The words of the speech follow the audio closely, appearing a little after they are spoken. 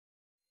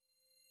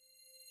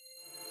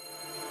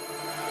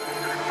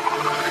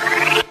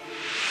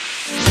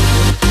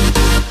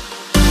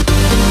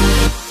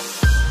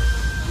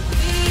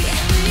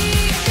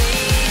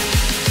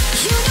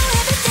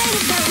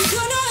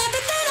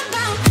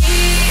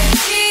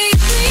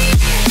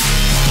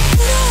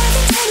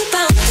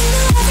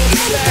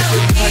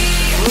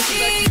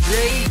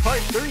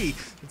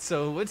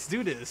So let's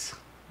do this.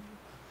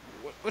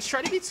 Let's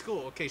try to beat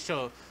school. Okay,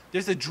 so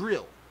there's a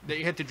drill that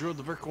you have to drill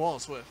the brick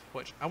walls with.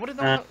 Which I want to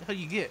know how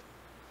you get.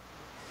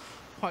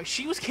 Why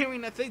she was carrying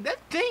that thing. That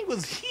thing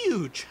was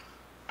huge.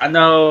 I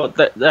know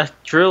the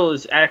drill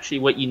is actually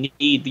what you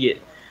need to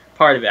get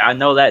part of it. I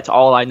know that's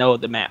all I know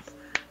of the map.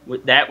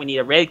 With that, we need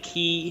a red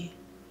key.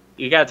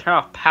 You gotta turn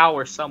off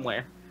power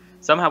somewhere.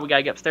 Somehow we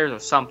gotta get upstairs or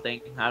something.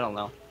 I don't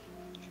know.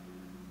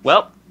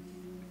 Well.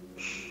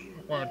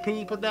 When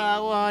people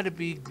that want to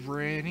be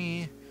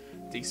granny,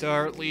 they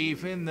start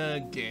leaving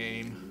the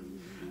game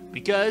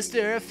because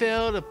they're a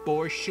failed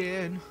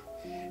abortion.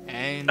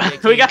 And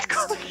we got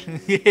school.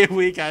 Yeah,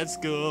 we got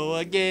school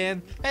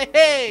again. Hey,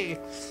 hey!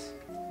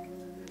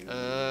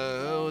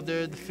 Oh,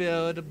 they're the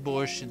failed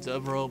abortions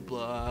of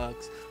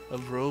Roblox.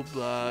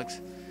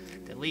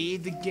 They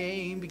leave the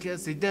game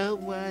because they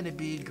don't want to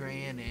be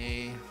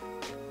granny.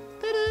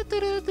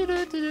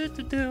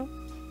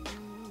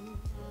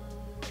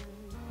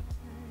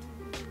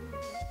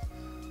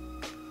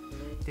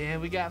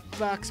 Then we got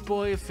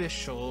Foxboy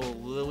Official,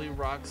 Lily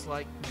Rocks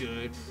Like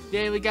Good.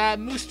 Then we got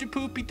Mooster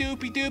Poopy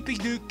Doopy Doopy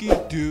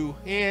Dookie Doo.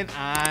 And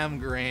I'm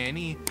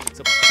Granny,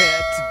 so prepare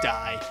to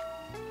die.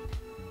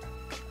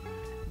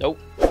 Nope.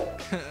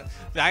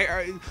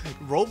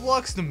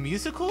 Roblox the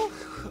musical?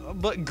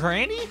 But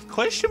Granny?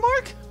 Question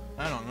mark?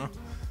 I don't know.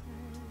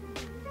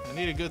 I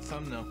need a good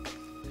thumbnail.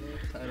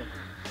 Title.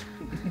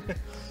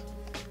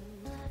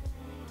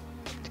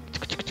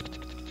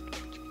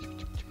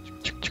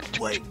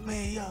 Wake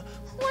me up.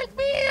 Wake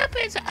me up.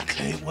 I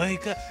can't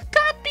wake up.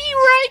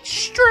 Copyright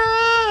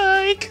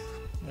strike.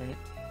 Alright.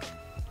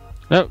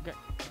 Okay.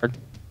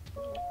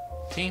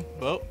 Team,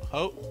 vote,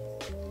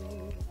 hope.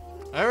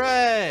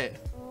 Alright.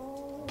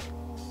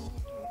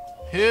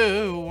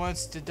 Who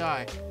wants to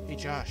die? Hey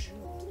Josh,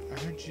 I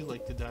heard you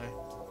like to die.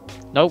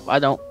 Nope, I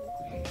don't.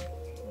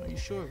 Are you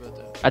sure about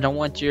that? I don't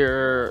want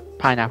your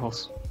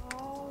pineapples.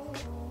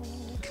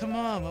 Come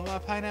on, my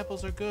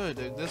pineapples are good.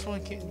 This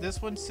one is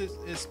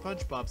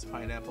SpongeBob's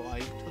pineapple. I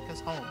took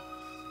us home.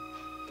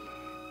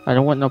 I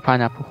don't want no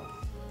pineapple.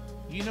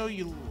 You know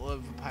you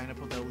love a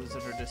pineapple that lives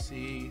under the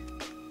sea.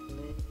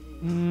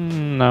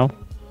 No.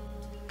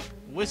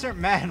 Wizard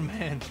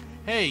Madman.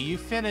 Hey, you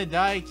finna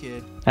die,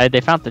 kid. Hey,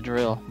 they found the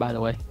drill, by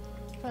the way.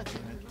 God damn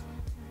it.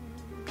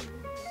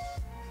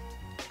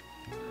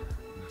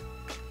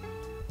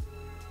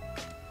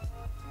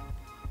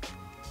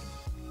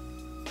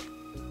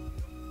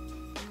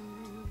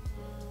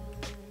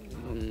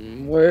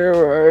 Where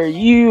are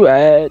you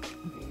at?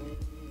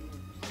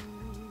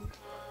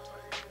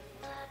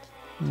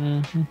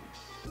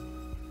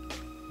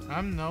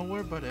 I'm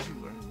nowhere but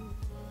everywhere.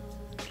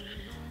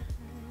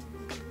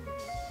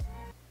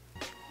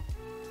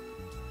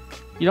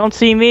 You don't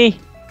see me?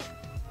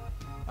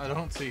 I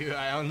don't see you.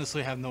 I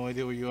honestly have no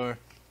idea where you are.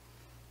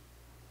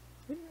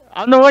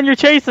 I'm the one you're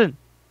chasing.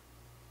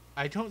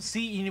 I don't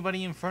see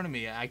anybody in front of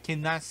me. I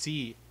cannot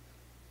see.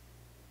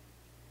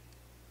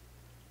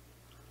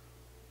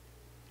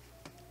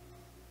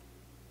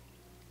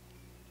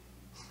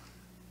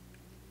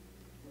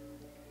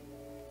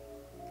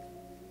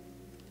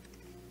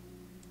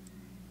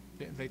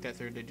 Didn't think that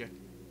through, did you?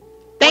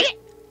 Dang it!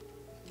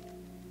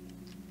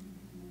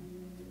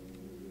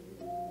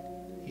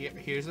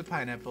 Here's a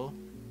pineapple.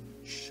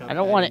 Shove I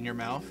don't want in your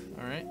mouth,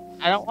 alright?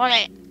 I don't want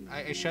it.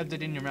 I shoved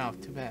it in your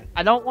mouth. Too bad.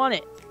 I don't want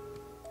it.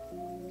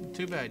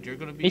 Too bad. You're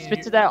gonna be. He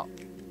spits it out.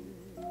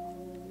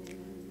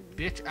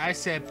 Bitch, I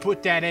said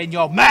put that in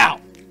your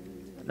mouth!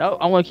 No,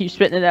 I'm gonna keep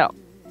spitting it out.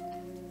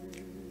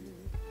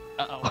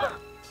 Uh-oh.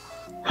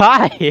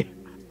 Hi!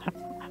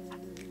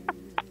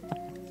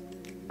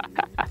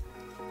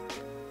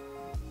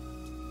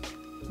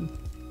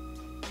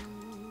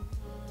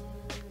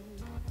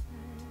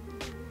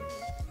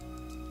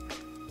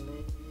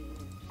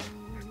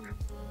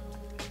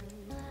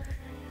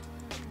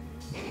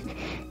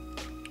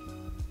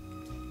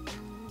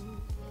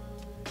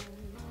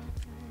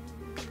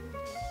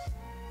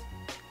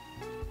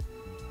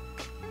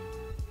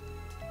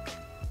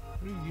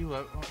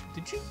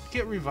 Did you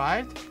get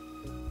revived?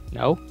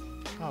 No.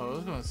 Oh, I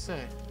was gonna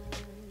say.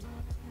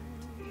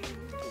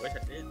 I wish I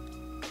did.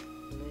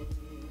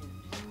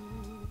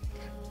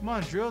 Come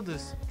on, drill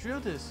this. Drill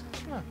this.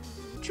 Come on.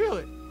 Drill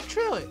it.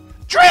 Drill it.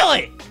 Drill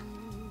it!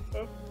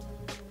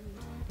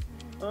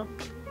 Huh?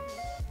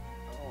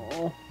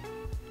 Oh.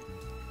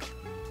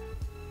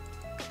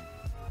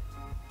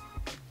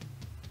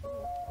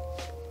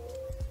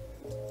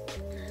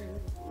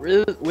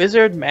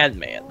 Wizard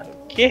Madman.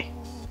 Okay.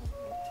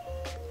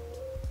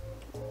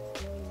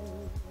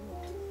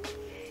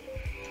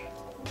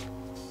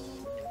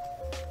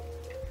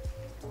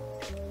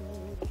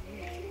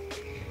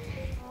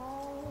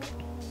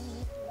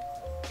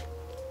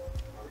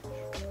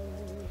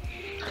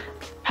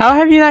 How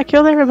have you not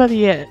killed everybody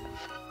yet?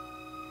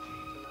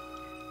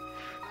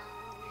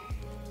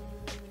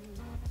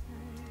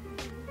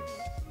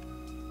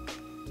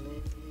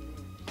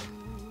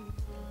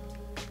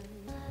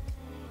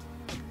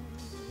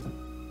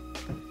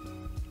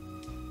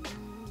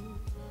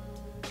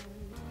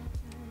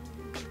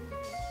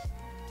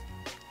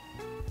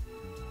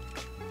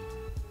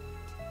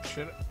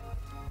 Should I?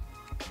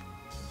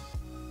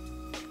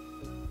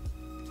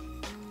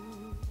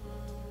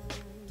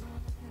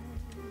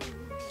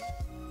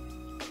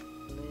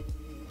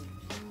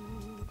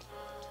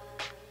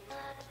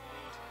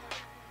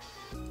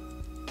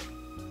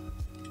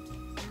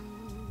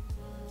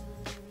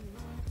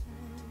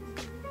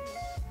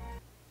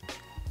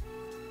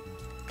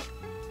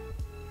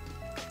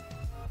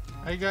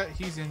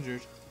 He's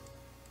injured.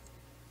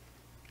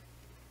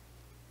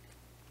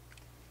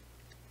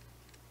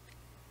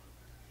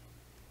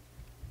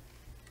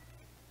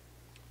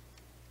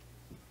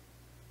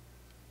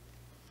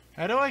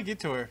 How do I get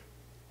to her?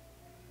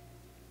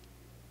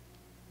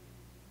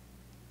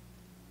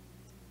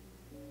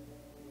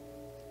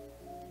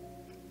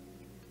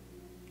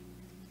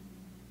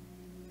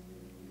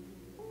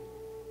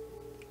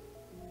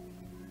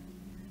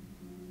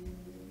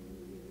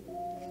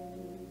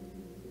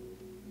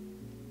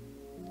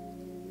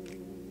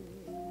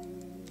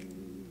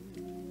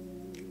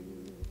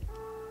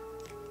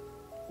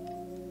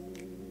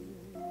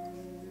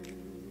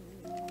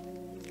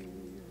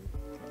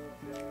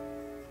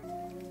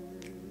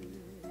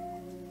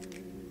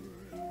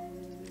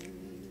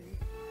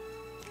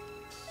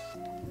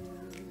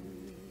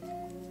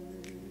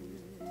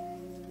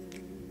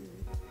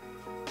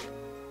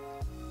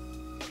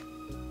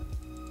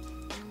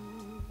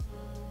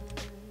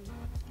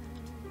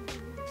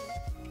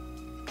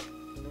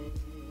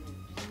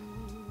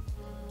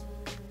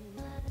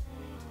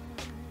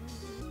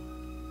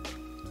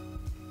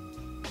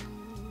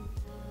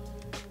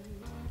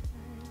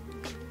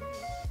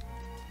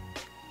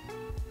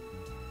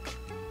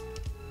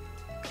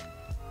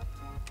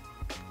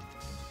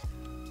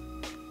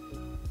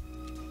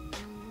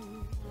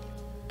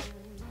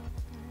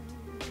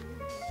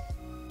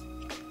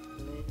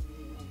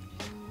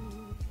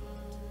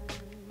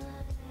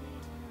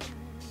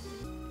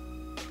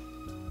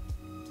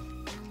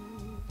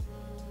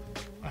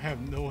 I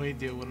have no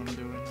idea what I'm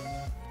doing right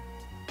now.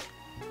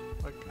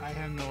 Like, I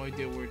have no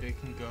idea where they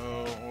can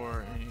go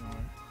or anywhere.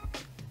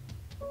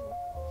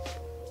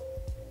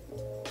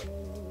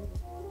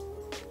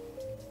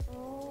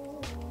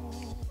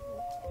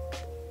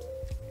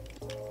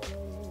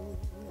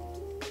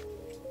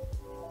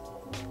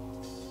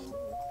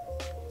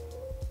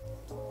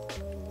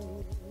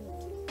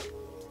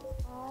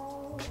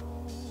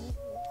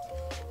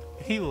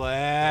 He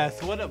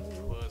laughed. What a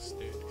puss,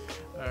 dude.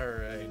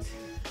 Alright.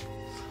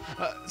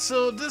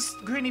 So this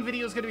granny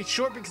video is going to be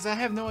short because I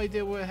have no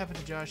idea what happened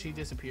to Josh. He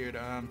disappeared.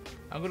 I'm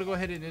going to go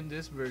ahead and end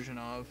this version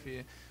off.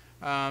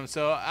 Yeah.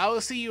 So I will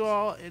see you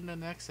all in the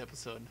next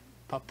episode.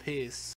 Peace.